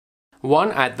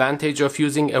One advantage of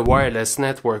using a wireless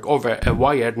network over a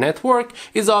wired network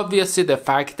is obviously the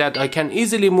fact that I can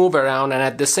easily move around and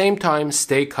at the same time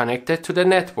stay connected to the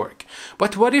network.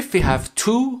 But what if we have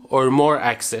two or more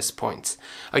access points?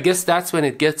 I guess that's when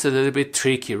it gets a little bit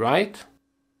tricky, right?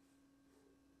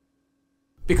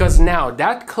 Because now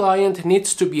that client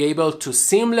needs to be able to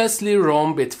seamlessly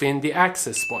roam between the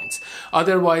access points.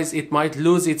 Otherwise, it might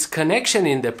lose its connection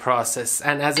in the process,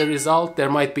 and as a result,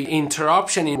 there might be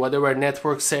interruption in whatever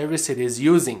network service it is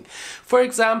using. For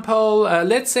example,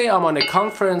 let's say I'm on a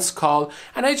conference call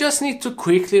and I just need to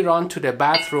quickly run to the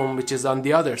bathroom, which is on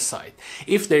the other side.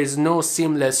 If there is no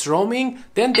seamless roaming,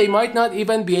 then they might not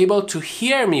even be able to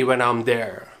hear me when I'm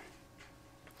there.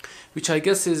 Which I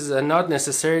guess is not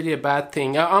necessarily a bad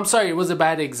thing. I'm sorry, it was a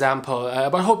bad example,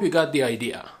 but I hope you got the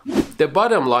idea. The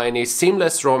bottom line is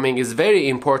seamless roaming is very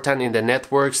important in the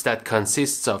networks that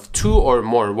consists of two or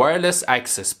more wireless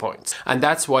access points. And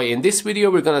that's why in this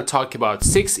video we're going to talk about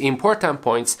 6 important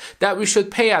points that we should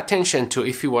pay attention to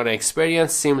if you want to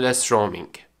experience seamless roaming.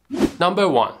 Number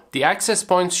 1. The access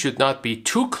points should not be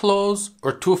too close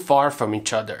or too far from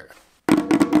each other.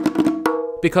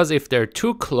 Because if they're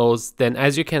too close, then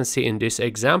as you can see in this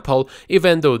example,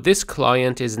 even though this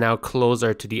client is now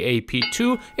closer to the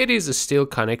AP2, it is still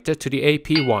connected to the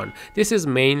AP1. This is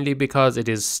mainly because it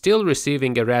is still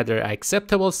receiving a rather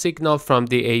acceptable signal from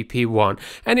the AP1,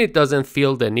 and it doesn't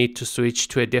feel the need to switch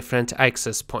to a different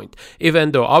access point,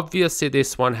 even though obviously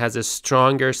this one has a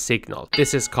stronger signal.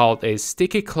 This is called a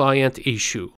sticky client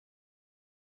issue.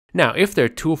 Now, if they're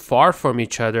too far from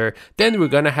each other, then we're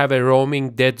gonna have a roaming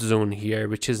dead zone here,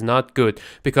 which is not good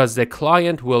because the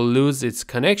client will lose its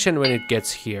connection when it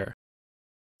gets here.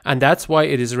 And that's why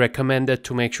it is recommended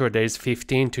to make sure there is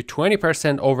 15 to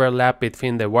 20% overlap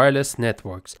between the wireless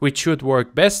networks, which should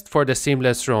work best for the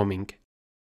seamless roaming.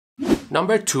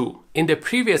 Number 2. In the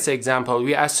previous example,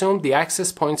 we assumed the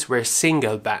access points were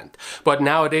single band, but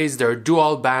nowadays they're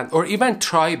dual band or even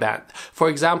tri-band. For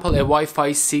example, a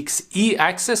Wi-Fi 6E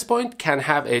access point can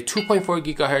have a 2.4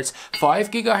 GHz,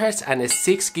 5 GHz and a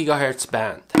 6 GHz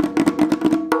band.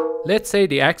 Let's say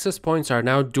the access points are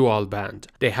now dual band.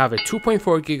 They have a 2.4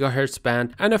 GHz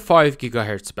band and a 5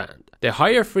 GHz band. The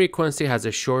higher frequency has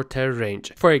a shorter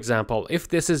range. For example, if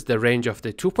this is the range of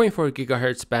the 2.4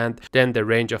 GHz band, then the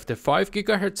range of the 5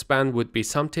 GHz band would be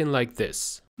something like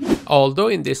this. Although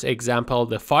in this example,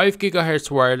 the 5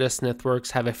 GHz wireless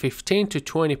networks have a 15 to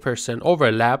 20%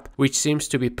 overlap, which seems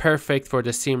to be perfect for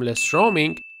the seamless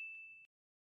roaming,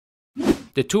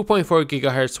 the 2.4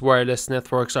 GHz wireless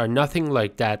networks are nothing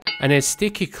like that, and a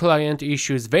sticky client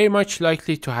issue is very much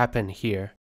likely to happen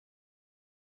here.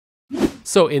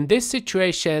 So in this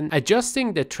situation,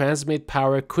 adjusting the transmit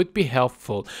power could be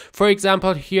helpful. For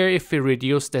example, here if we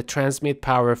reduce the transmit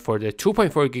power for the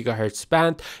 2.4 GHz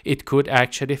band, it could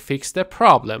actually fix the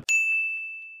problem.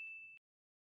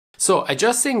 So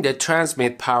adjusting the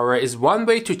transmit power is one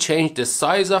way to change the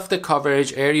size of the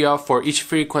coverage area for each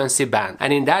frequency band.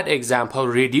 And in that example,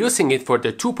 reducing it for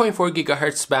the 2.4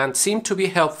 GHz band seemed to be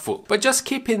helpful. But just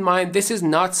keep in mind, this is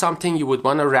not something you would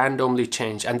want to randomly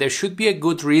change, and there should be a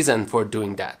good reason for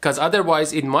doing that, because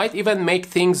otherwise it might even make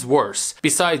things worse.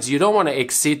 Besides, you don't want to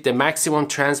exceed the maximum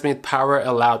transmit power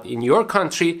allowed in your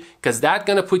country, because that's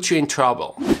gonna put you in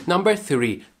trouble. Number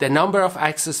 3, the number of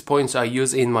access points I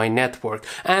use in my network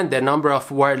and the number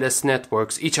of wireless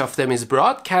networks each of them is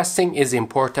broadcasting is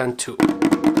important too.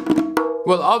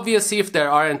 Well, obviously if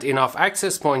there aren't enough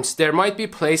access points, there might be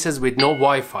places with no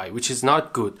Wi-Fi, which is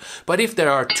not good. But if there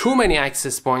are too many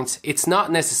access points, it's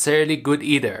not necessarily good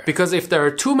either. Because if there are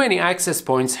too many access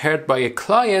points heard by a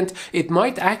client, it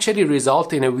might actually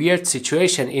result in a weird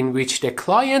situation in which the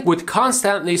client would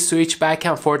constantly switch back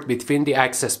and forth between the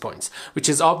access points, which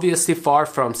is obviously far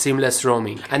from seamless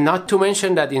roaming. And not to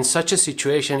mention that in such a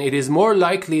situation, it is more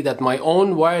likely that my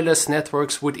own wireless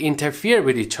networks would interfere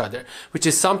with each other, which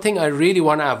is something I really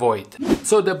want to avoid.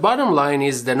 So the bottom line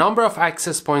is the number of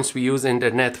access points we use in the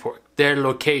network, their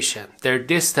location, their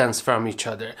distance from each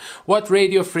other, what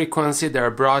radio frequency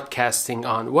they're broadcasting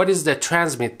on, what is the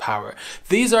transmit power.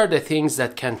 These are the things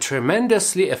that can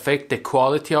tremendously affect the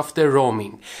quality of the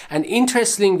roaming. And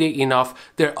interestingly enough,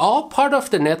 they're all part of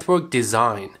the network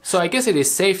design. So I guess it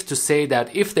is safe to say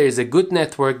that if there is a good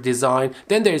network design,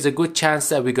 then there is a good chance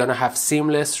that we're gonna have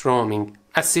seamless roaming.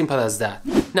 As simple as that.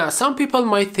 Now, some people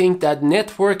might think that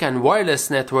network and wireless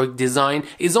network design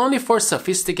is only for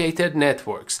sophisticated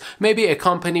networks, maybe a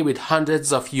company with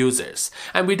hundreds of users.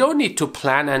 And we don't need to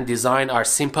plan and design our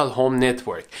simple home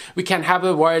network. We can have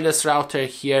a wireless router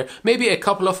here, maybe a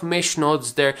couple of mesh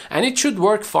nodes there, and it should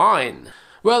work fine.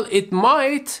 Well, it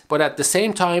might, but at the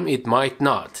same time it might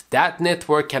not. That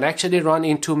network can actually run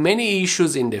into many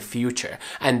issues in the future,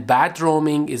 and bad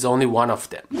roaming is only one of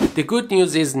them. The good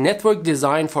news is network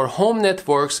design for home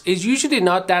networks is usually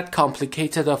not that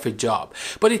complicated of a job,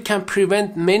 but it can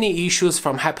prevent many issues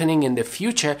from happening in the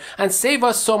future and save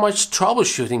us so much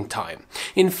troubleshooting time.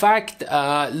 In fact,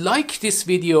 like this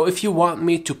video if you want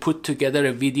me to put together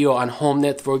a video on home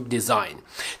network design.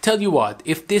 Tell you what,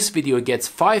 if this video gets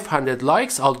 500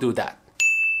 likes, I'll do that.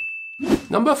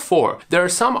 Number 4. There are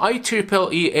some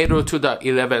IEEE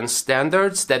 802.11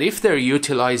 standards that if they're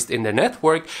utilized in the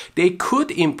network, they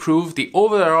could improve the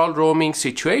overall roaming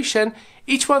situation,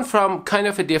 each one from kind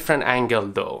of a different angle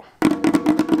though.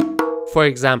 For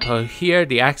example, here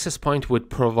the access point would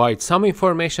provide some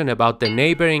information about the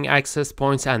neighboring access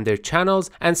points and their channels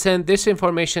and send this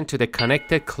information to the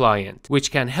connected client,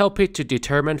 which can help it to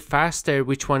determine faster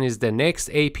which one is the next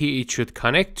AP it should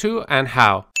connect to and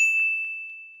how.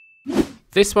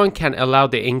 This one can allow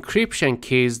the encryption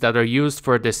keys that are used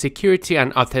for the security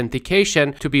and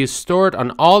authentication to be stored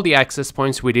on all the access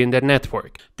points within the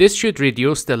network. This should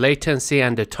reduce the latency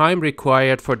and the time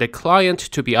required for the client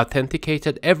to be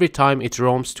authenticated every time it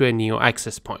roams to a new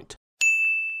access point.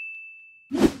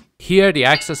 Here the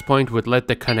access point would let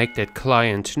the connected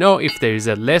client know if there is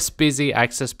a less busy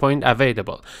access point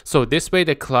available, so this way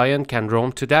the client can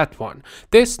roam to that one.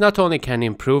 This not only can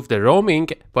improve the roaming,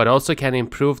 but also can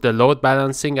improve the load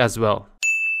balancing as well.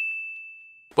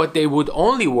 But they would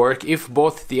only work if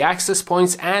both the access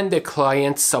points and the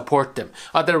client support them.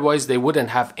 Otherwise, they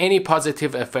wouldn't have any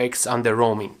positive effects on the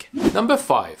roaming. Number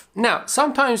 5. Now,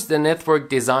 sometimes the network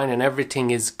design and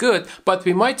everything is good, but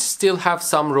we might still have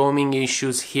some roaming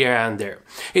issues here and there.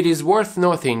 It is worth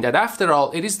noting that after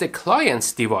all, it is the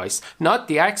client's device, not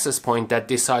the access point, that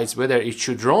decides whether it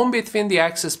should roam between the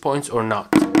access points or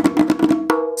not.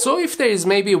 So if there is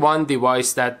maybe one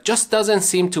device that just doesn't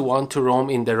seem to want to roam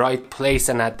in the right place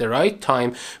and at the right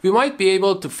time, we might be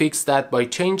able to fix that by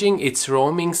changing its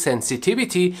roaming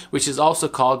sensitivity, which is also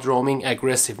called roaming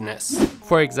aggressiveness.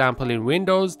 For example, in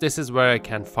Windows, this is where I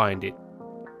can find it.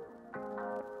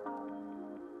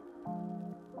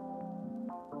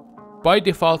 By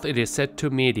default it is set to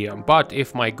medium, but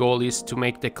if my goal is to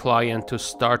make the client to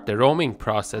start the roaming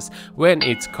process when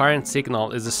its current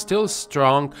signal is still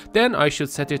strong, then I should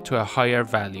set it to a higher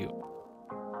value.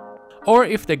 Or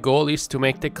if the goal is to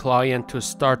make the client to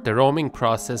start the roaming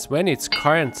process when its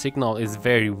current signal is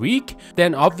very weak,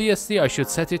 then obviously I should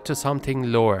set it to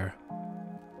something lower.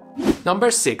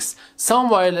 Number 6. Some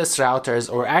wireless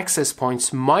routers or access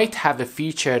points might have a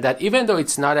feature that even though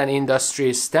it's not an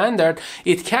industry standard,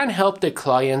 it can help the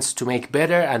clients to make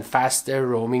better and faster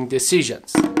roaming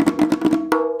decisions.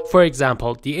 For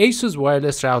example, the ASUS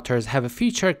wireless routers have a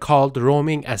feature called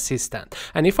Roaming Assistant,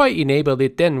 and if I enable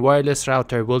it, then wireless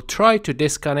router will try to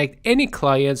disconnect any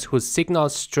clients whose signal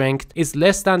strength is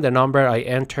less than the number I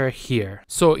enter here.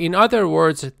 So in other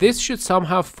words, this should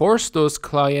somehow force those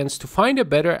clients to find a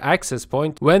better access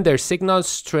point when their signal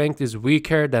strength is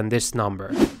weaker than this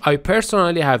number. I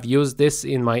personally have used this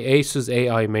in my ASUS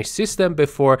AiMesh system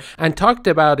before and talked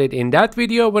about it in that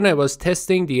video when I was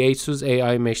testing the ASUS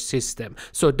AiMesh system.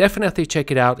 So definitely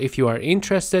check it out if you are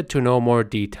interested to know more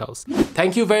details.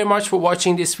 Thank you very much for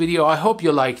watching this video. I hope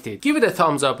you liked it. Give it a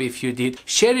thumbs up if you did,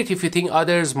 share it if you think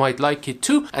others might like it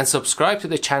too, and subscribe to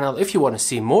the channel if you want to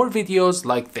see more videos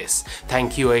like this.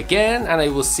 Thank you again, and I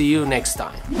will see you next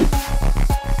time.